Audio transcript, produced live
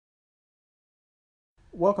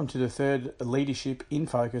Welcome to the third Leadership in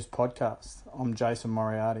Focus podcast. I'm Jason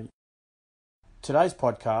Moriarty. Today's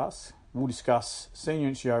podcast will discuss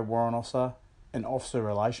Senior NCO Warrant Officer and Officer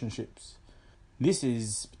relationships. This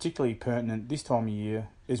is particularly pertinent this time of year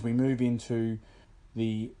as we move into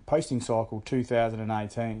the posting cycle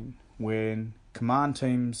 2018, when command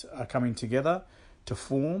teams are coming together to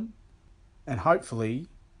form and hopefully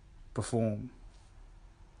perform.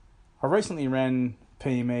 I recently ran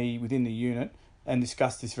PME within the unit and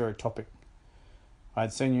discussed this very topic. I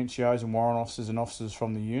had senior NCOs and warrant officers and officers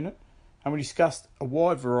from the unit, and we discussed a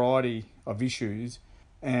wide variety of issues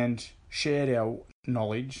and shared our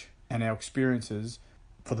knowledge and our experiences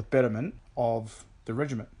for the betterment of the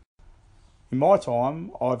regiment. In my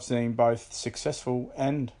time, I've seen both successful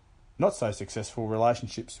and not so successful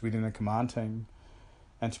relationships within the command team.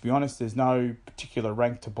 And to be honest, there's no particular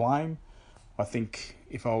rank to blame. I think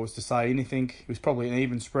if I was to say anything, it was probably an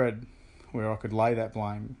even spread where I could lay that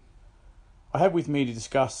blame. I have with me to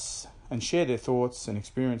discuss and share their thoughts and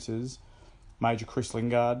experiences Major Chris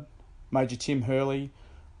Lingard, Major Tim Hurley,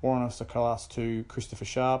 Warrant Officer Class 2 Christopher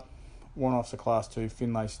Sharp, Warrant Officer Class 2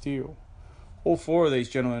 Finlay Steele. All four of these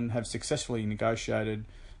gentlemen have successfully negotiated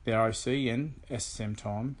their OC and SSM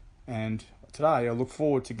time, and today I look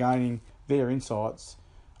forward to gaining their insights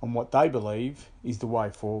on what they believe is the way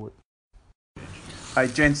forward. Hey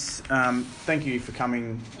gents, thank you for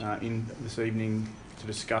coming in this evening to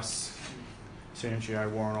discuss Senior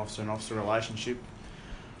NCO Warrant Officer and Officer relationship.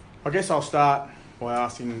 I guess I'll start by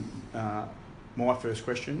asking my first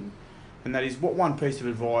question, and that is, what one piece of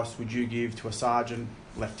advice would you give to a Sergeant,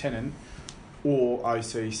 Lieutenant or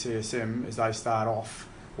OC CSM as they start off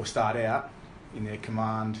or start out in their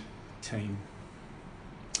command team?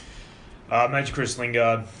 Major Chris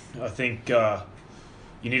Lingard, I think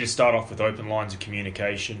you need to start off with open lines of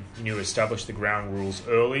communication. You need to establish the ground rules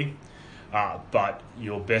early, but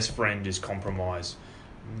your best friend is compromise.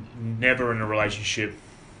 Never in a relationship,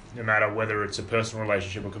 no matter whether it's a personal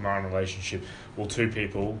relationship or command relationship, will two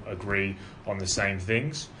people agree on the same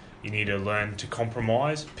things. You need to learn to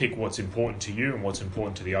compromise, pick what's important to you and what's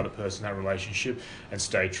important to the other person in that relationship, and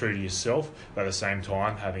stay true to yourself, but at the same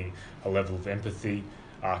time having a level of empathy,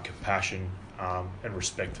 compassion, and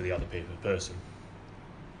respect for the other person.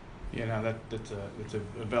 Yeah, no, that's a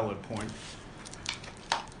valid point.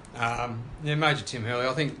 Major Tim Hurley,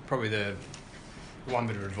 I think probably the one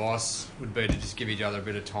bit of advice would be to just give each other a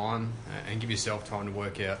bit of time and give yourself time to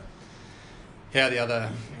work out how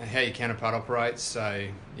your counterpart operates. So,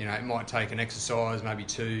 it might take an exercise, maybe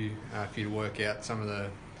two, for you to work out some of the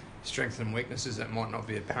strengths and weaknesses that might not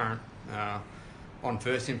be apparent on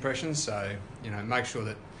first impressions. So, make sure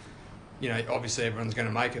that, obviously everyone's going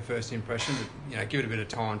to make a first impression, but, give it a bit of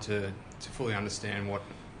time to fully understand what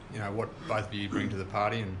both of you bring to the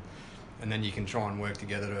party, and then you can try and work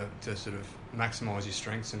together to sort of maximise your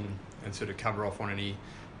strengths and sort of cover off on any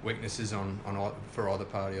weaknesses for either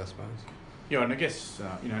party, I suppose. Yeah, and I guess,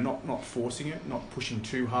 not forcing it, not pushing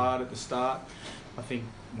too hard at the start. I think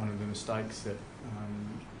one of the mistakes that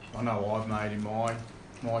I know I've made in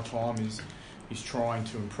my time is trying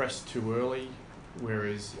to impress too early,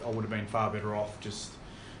 whereas I would have been far better off just,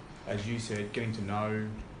 as you said, getting to know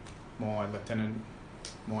my lieutenant,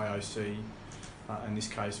 my OC, in this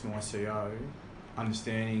case my CO,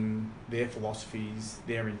 understanding their philosophies,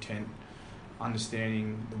 their intent,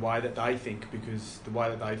 understanding the way that they think, because the way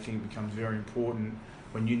that they think becomes very important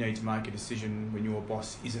when you need to make a decision when your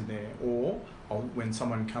boss isn't there, or when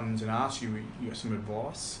someone comes and asks you some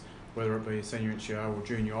advice, whether it be a senior NCO or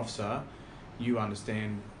junior officer. You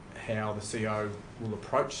understand how the CO will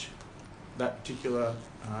approach that particular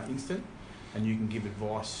instant, and you can give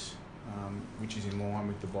advice which is in line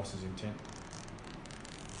with the boss's intent.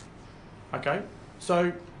 Okay,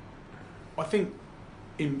 so I think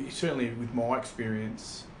certainly with my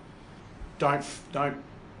experience, don't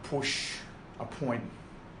push a point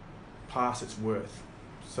past its worth.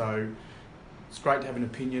 So it's great to have an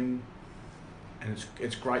opinion, and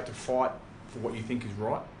it's great to fight for what you think is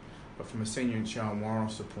right. But from a senior NCO and warrant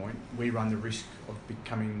officer point, we run the risk of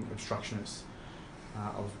becoming obstructionists.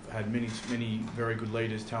 I've had many very good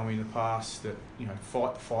leaders tell me in the past that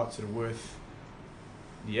fight the fights that are worth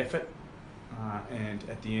the effort, and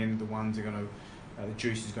at the end the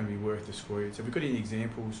juice is going to be worth the squeeze. Have we got any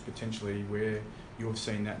examples potentially where you've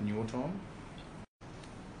seen that in your time?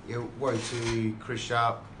 Yeah, woe to Chris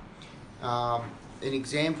Sharp. An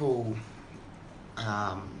example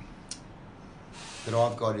that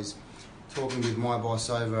I've got is talking with my boss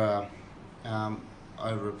over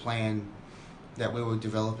a plan that we were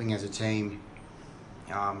developing as a team,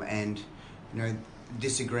 and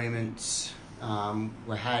disagreements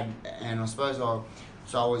were had, and I suppose I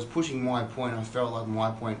So I was pushing my point. I felt like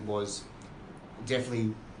my point was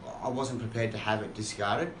definitely, I wasn't prepared to have it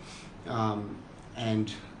discarded.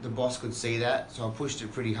 And the boss could see that, so I pushed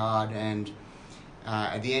it pretty hard. And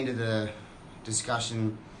at the end of the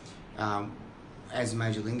discussion, as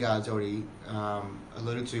Major Lingard's already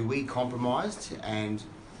alluded to, we compromised, and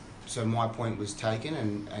so my point was taken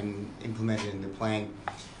and implemented in the plan.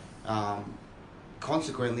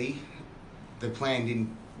 Consequently, the plan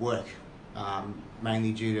didn't work,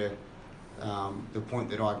 mainly due to the point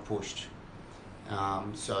that I pushed.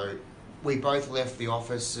 So we both left the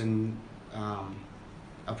office and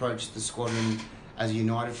approached the squadron as a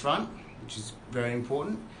united front, which is very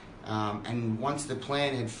important. And once the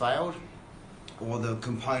plan had failed, or the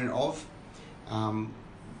component of, I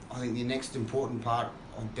think the next important part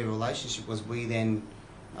of the relationship was we then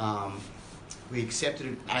we accepted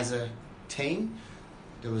it as a team.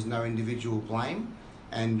 There was no individual blame.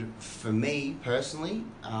 And for me personally,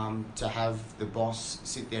 to have the boss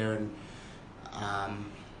sit there and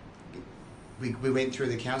we went through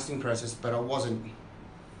the counselling process, but I wasn't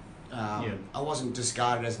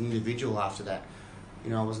discarded as an individual after that. You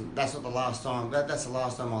know, I wasn't. That's not the last time. That's the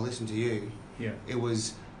last time I listened to you. Yeah. It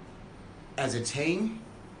was as a team.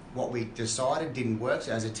 What we decided didn't work.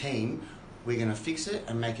 So as a team, we're going to fix it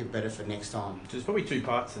and make it better for next time. So there's probably two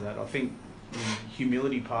parts to that. I think the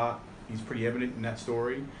humility part is pretty evident in that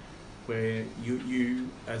story, where you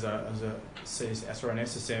as an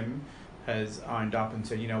SSM has owned up and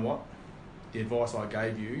said, you know what, the advice I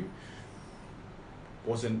gave you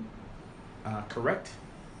wasn't correct,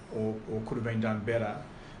 or could have been done better.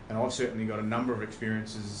 And I've certainly got a number of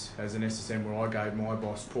experiences as an SSM where I gave my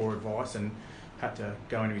boss poor advice and had to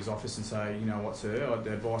go into his office and say, you know what, sir,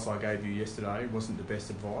 the advice I gave you yesterday wasn't the best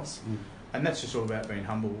advice. And that's just all about being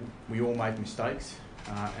humble. We all make mistakes,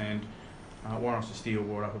 and Warren Officer Steele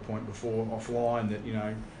brought up a point before offline that, you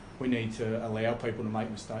know, we need to allow people to make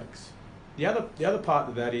mistakes. The other part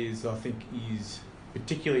of that is, I think, is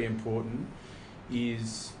particularly important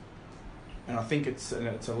is, and I think it's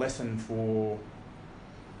a lesson for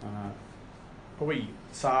probably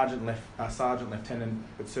sergeant, lieutenant,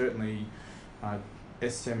 but certainly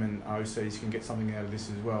SSM and OCs can get something out of this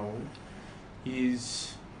as well,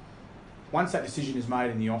 is once that decision is made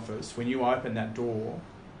in the office, when you open that door,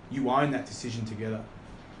 you own that decision together.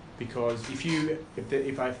 Because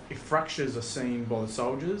if fractures are seen by the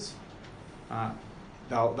soldiers,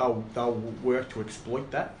 they'll work to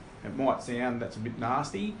exploit that. It might sound that's a bit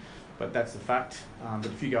nasty, but that's the fact. But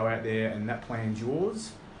if you go out there and that plan's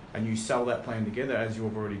yours, and you sell that plan together, as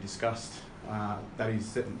you've already discussed, that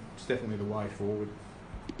is definitely the way forward.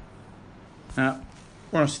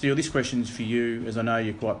 Warren Steele, this question's for you, as I know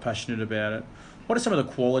you're quite passionate about it. What are some of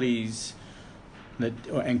the qualities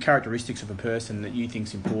and characteristics of a person that you think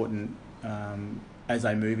is important as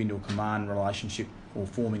they move into a command relationship or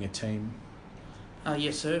forming a team?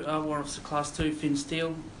 Yes, sir. Warren Officer Class 2, Finn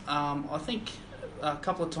Steele. I think a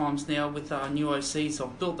couple of times now with new OCs,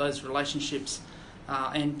 I've built those relationships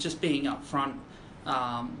and just being upfront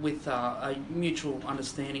with a mutual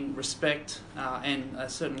understanding, respect, and a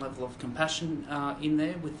certain level of compassion in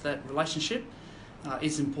there with that relationship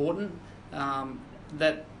is important.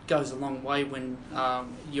 That goes a long way when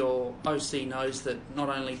your OC knows that not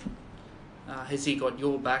only has he got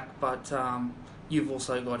your back, but you've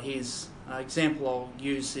also got his. Example I'll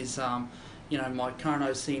use is, my current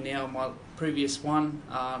OC now, my previous one,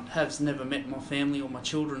 has never met my family or my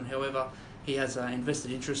children. However, he has an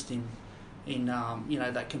invested interest in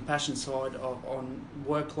that compassion side on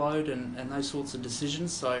workload and those sorts of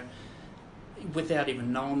decisions. So without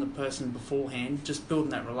even knowing the person beforehand, just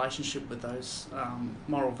building that relationship with those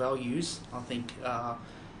moral values, I think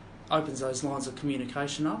opens those lines of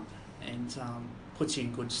communication up and puts you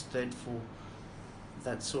in good stead for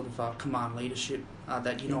that sort of command leadership,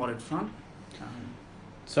 that united front.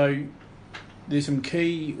 So there's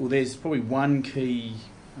probably one key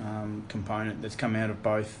component that's come out of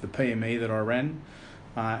both the PME that I ran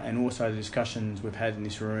and also the discussions we've had in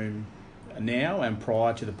this room now and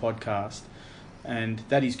prior to the podcast, and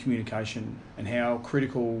that is communication and how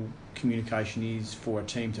critical communication is for a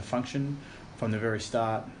team to function from the very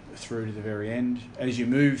start through to the very end. As you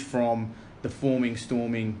move from the forming,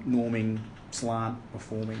 storming, norming, slant,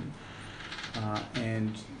 performing,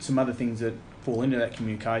 and some other things that fall into that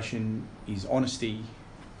communication is honesty,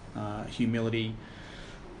 humility,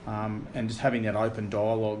 and just having that open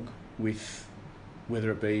dialogue with,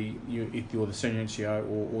 whether it be if you're the senior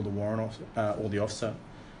NCO or the warrant officer, or the officer.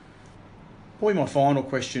 Probably my final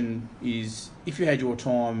question is, if you had your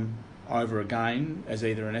time over again as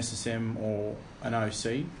either an SSM or an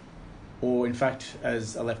OC, or in fact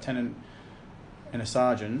as a lieutenant, and a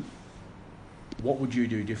sergeant, what would you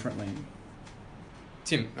do differently?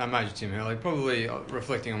 Major Tim Hurley, probably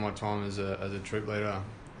reflecting on my time as a troop leader,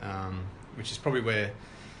 which is probably where,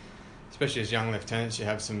 especially as young lieutenants, you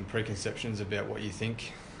have some preconceptions about what you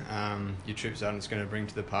think your troop sergeant's going to bring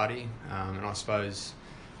to the party. And I suppose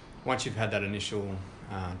once you've had that initial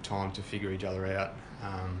time to figure each other out,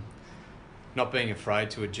 not being afraid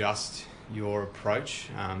to adjust your approach.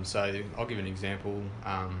 So I'll give an example.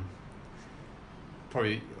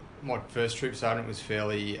 Probably my first troop sergeant was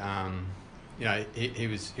fairly, he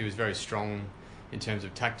was very strong in terms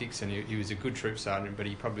of tactics, and he was a good troop sergeant, but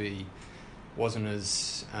he probably wasn't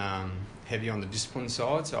as heavy on the discipline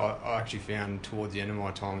side. So I actually found towards the end of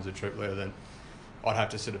my time as a troop leader that I'd have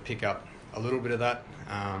to sort of pick up a little bit of that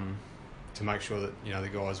to make sure that the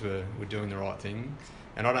guys were doing the right thing.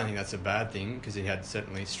 And I don't think that's a bad thing, because he had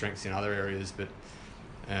certainly strengths in other areas. But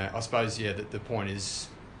I suppose, the point is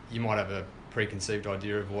you might have a preconceived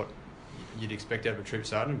idea of what you'd expect out of a troop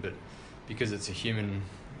sergeant, but because it's a human,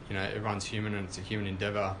 everyone's human and it's a human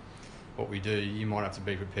endeavour, what we do, you might have to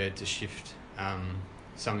be prepared to shift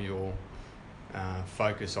some of your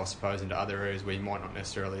focus, I suppose, into other areas where you might not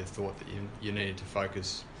necessarily have thought that you needed to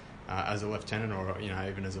focus as a lieutenant or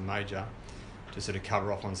even as a major, to sort of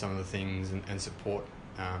cover off on some of the things and support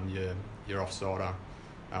your offsider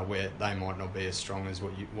where they might not be as strong as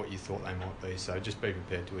what you thought they might be. So just be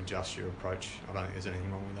prepared to adjust your approach. I don't think there's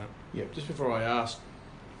anything wrong with that. Yeah, just before I ask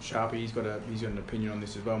Sharpie, he's got an opinion on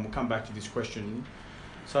this as well, and we'll come back to this question.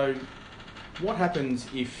 So what happens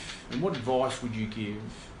and what advice would you give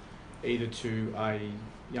either to a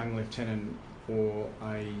young lieutenant or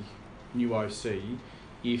a new OC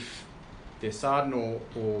if their sergeant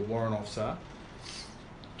or warrant officer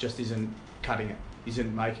just isn't cutting it,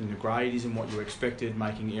 isn't making the grade, isn't what you expected,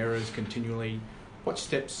 making errors continually? What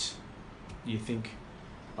steps do you think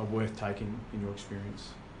are worth taking in your experience?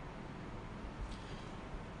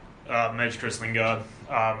 Major Chris Lingard,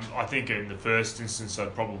 I think in the first instance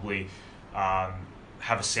I'd probably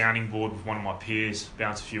have a sounding board with one of my peers,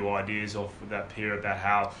 bounce a few ideas off with that peer about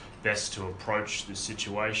how best to approach the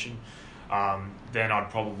situation. Then I'd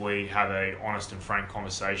probably have a honest and frank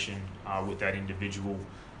conversation with that individual,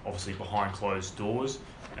 obviously behind closed doors,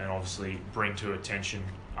 and obviously bring to attention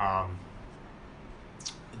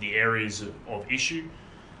the areas of issue.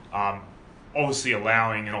 Obviously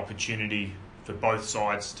allowing an opportunity for both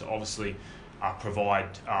sides to obviously provide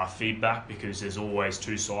feedback, because there's always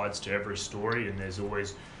two sides to every story, and there's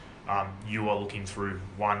always you are looking through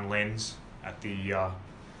one lens at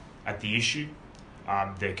the issue.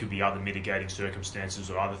 There could be other mitigating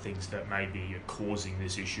circumstances or other things that may be causing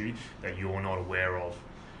this issue that you're not aware of.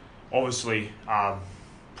 Obviously,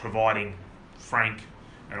 providing frank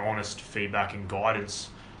and honest feedback and guidance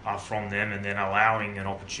from them, and then allowing an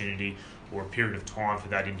opportunity or a period of time for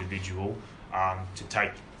that individual to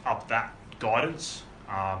take up that guidance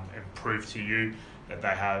and prove to you that they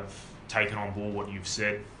have taken on board what you've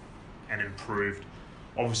said and improved.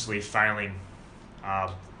 Obviously, failing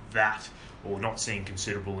that or not seeing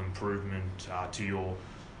considerable improvement to your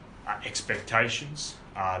expectations,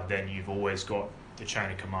 then you've always got the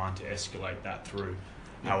chain of command to escalate that through.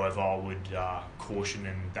 However, I would caution,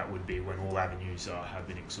 and that would be when all avenues have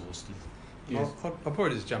been exhausted. Yes. I'll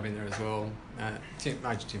probably just jump in there as well.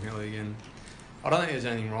 Major Tim Hurley again. I don't think there's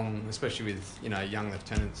anything wrong, especially with young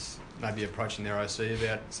lieutenants maybe approaching their OC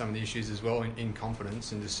about some of the issues as well in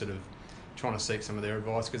confidence, and just sort of trying to seek some of their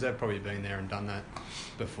advice, because they've probably been there and done that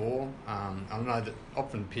before. I know that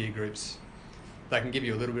often peer groups, they can give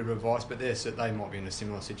you a little bit of advice, but they might be in a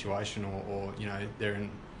similar situation, or they're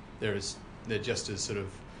just as sort of,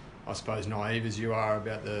 I suppose, naive as you are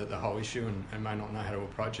about the whole issue, and may not know how to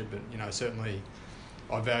approach it. But certainly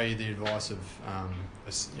I value the advice of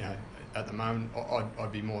at the moment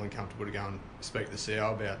I'd be more than comfortable to go and speak to the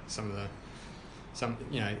CO about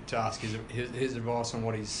to ask his advice on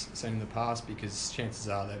what he's seen in the past, because chances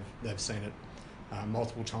are they've seen it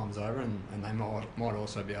multiple times over, and they might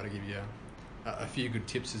also be able to give you a few good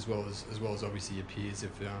tips as well as obviously your peers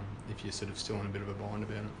if you're sort of still in a bit of a bind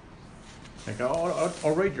about it. Okay,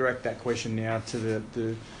 I'll redirect that question now to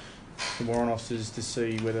the warrant officers to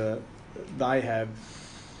see whether they have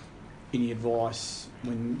any advice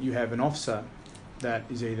when you have an officer that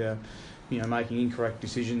is either making incorrect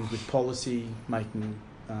decisions with policy, making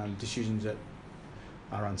decisions that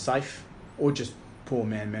are unsafe, or just poor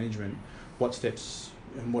man management. What steps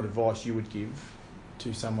and what advice you would give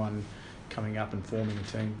to someone coming up and forming a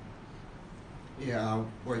team? Yeah,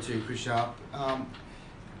 word to Chris Sharp.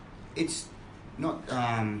 It's not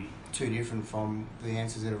too different from the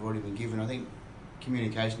answers that have already been given. I think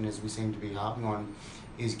communication, as we seem to be harping on,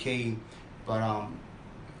 is key. But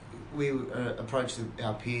we approach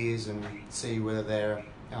our peers and see whether they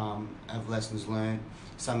have lessons learned.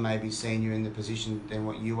 Some may be senior in the position than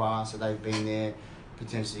what you are, so they've been there,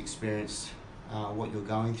 potentially experienced what you're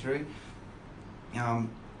going through.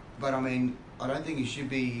 But I mean, I don't think you should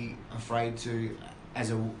be afraid to,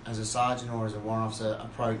 as a sergeant or as a warrant officer,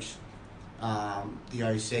 approach the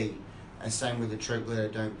OC. And same with the troop leader.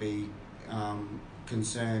 Don't be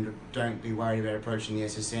concerned. Don't be worried about approaching the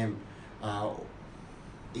SSM.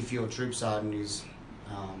 If your troop sergeant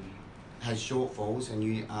has shortfalls and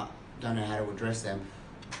you don't know how to address them,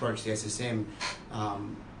 approach the SSM.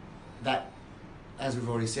 That, as we've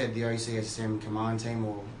already said, the OC SSM command team,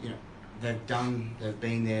 or they've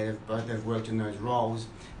been there, they've worked in those roles.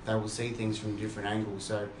 They will see things from different angles.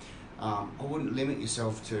 So I wouldn't limit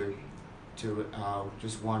yourself to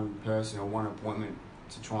just one person or one appointment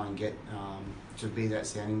to try and get to be that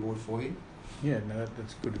sounding board for you. Yeah, no,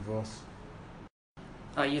 that's good advice.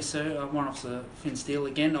 Yes, sir. Warrant Officer Finn Steele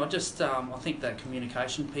again. I think that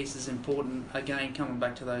communication piece is important. Again, coming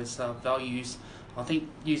back to those values, I think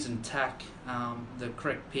using tack, the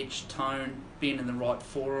correct pitch, tone, being in the right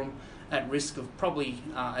forum, at risk of probably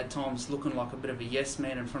at times looking like a bit of a yes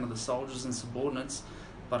man in front of the soldiers and subordinates.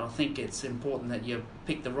 But I think it's important that you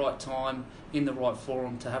pick the right time in the right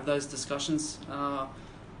forum to have those discussions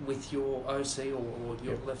with your OC or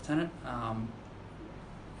your lieutenant.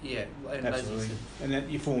 And absolutely. And that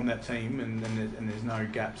you form that team, and there's no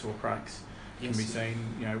gaps or cracks can be seen.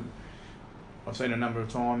 I've seen a number of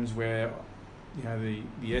times where the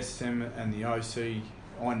SSM and the OC,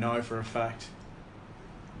 I know for a fact,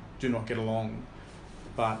 do not get along,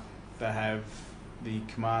 but they have the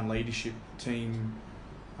command leadership team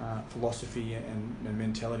philosophy and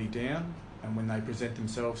mentality down, and when they present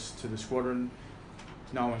themselves to the squadron,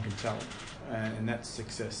 no one can tell. And that's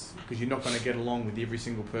success, because you're not going to get along with every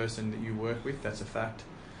single person that you work with. That's a fact.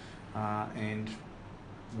 And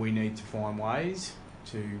we need to find ways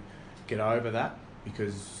to get over that,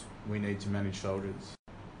 because we need to manage soldiers.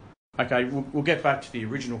 Okay, we'll get back to the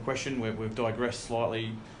original question where we've digressed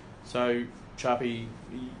slightly. So, Sharpie,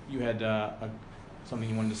 you had something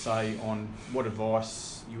you wanted to say on what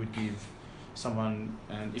advice you would give someone,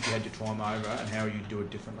 and if you had your time over, and how you'd do it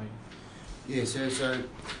differently. Yeah, so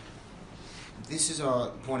this is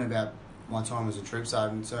a point about my time as a troop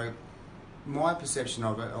sergeant. So my perception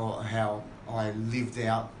of it, or how I lived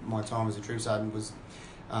out my time as a troop sergeant, was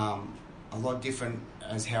a lot different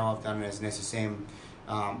as how I've done it as an SSM.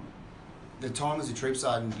 The time as a troop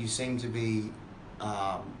sergeant, you seem to be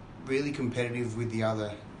really competitive with the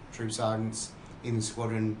other troop sergeants in the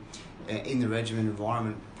squadron, in the regiment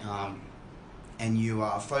environment, and you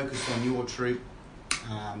are focused on your troop,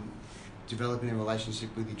 developing a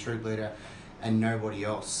relationship with your troop leader and nobody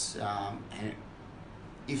else. And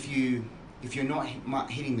if you're not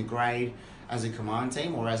hitting the grade as a command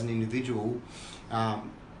team or as an individual,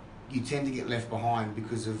 you tend to get left behind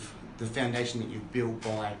because of the foundation that you've built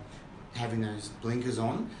by having those blinkers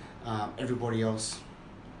on. Everybody else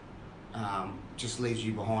just leaves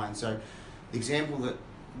you behind. So the example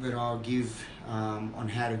that I'll give on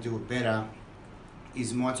how to do it better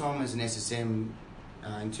is my time as an SSM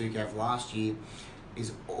in Cove last year.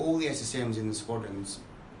 Is all the SSMs in the squadrons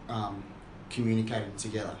communicated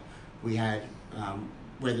together. We had,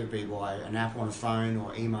 whether it be by an app on a phone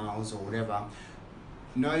or emails or whatever,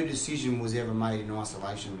 no decision was ever made in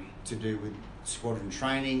isolation to do with squadron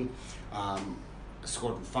training,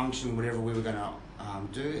 squadron function, whatever we were going to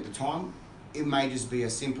do at the time. It may just be a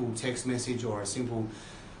simple text message or a simple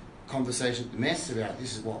conversation at the mess about,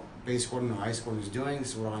 this is what B squadron or A squadron is doing,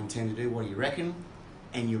 this is what I intend to do, what do you reckon?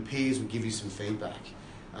 And your peers would give you some feedback.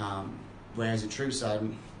 Whereas a troop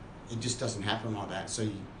sergeant, it just doesn't happen like that. So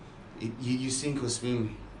you sink or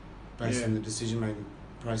swim based on the decision-making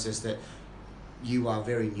process that you are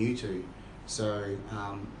very new to. So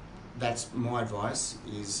that's my advice,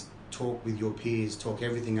 is talk with your peers, talk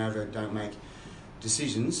everything over, don't make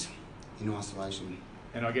decisions in isolation.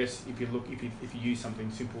 And I guess if you use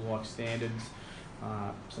something simple like standards,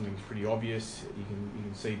 something's pretty obvious, you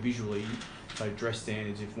can see visually. So dress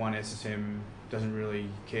standards, if one SSM doesn't really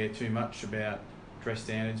care too much about dress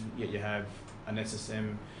standards, yet you have an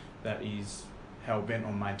SSM that is hell-bent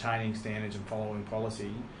on maintaining standards and following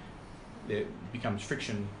policy, there becomes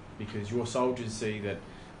friction, because your soldiers see that,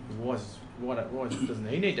 why doesn't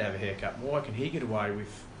he need to have a haircut? Why can he get away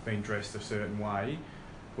with being dressed a certain way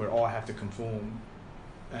where I have to conform?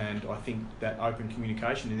 And I think that open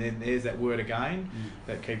communication, and then there's that word again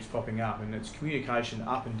that keeps popping up, and it's communication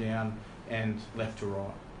up and down and left to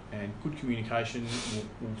right. And good communication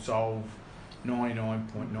will solve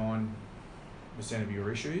 99.9% of your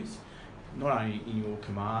issues. not only in your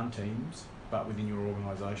command teams, but within your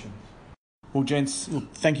organisation. Well, gents,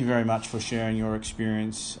 look, thank you very much for sharing your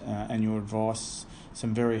experience and your advice.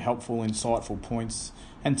 Some very helpful, insightful points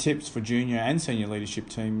and tips for junior and senior leadership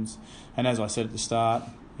teams. And as I said at the start,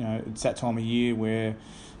 it's that time of year where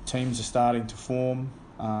teams are starting to form,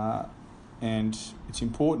 and it's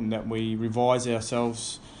important that we revise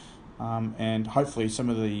ourselves, and hopefully some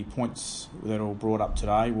of the points that are brought up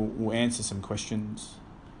today will answer some questions.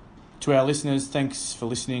 To our listeners, thanks for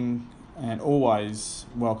listening, and always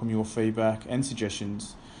welcome your feedback and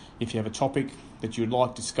suggestions. If you have a topic that you'd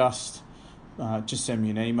like discussed, just send me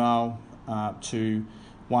an email to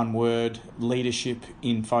one word,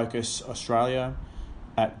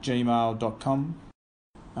 leadershipinfocusaustralia@gmail.com.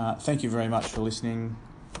 Thank you very much for listening.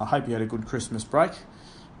 I hope you had a good Christmas break,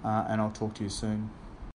 and I'll talk to you soon.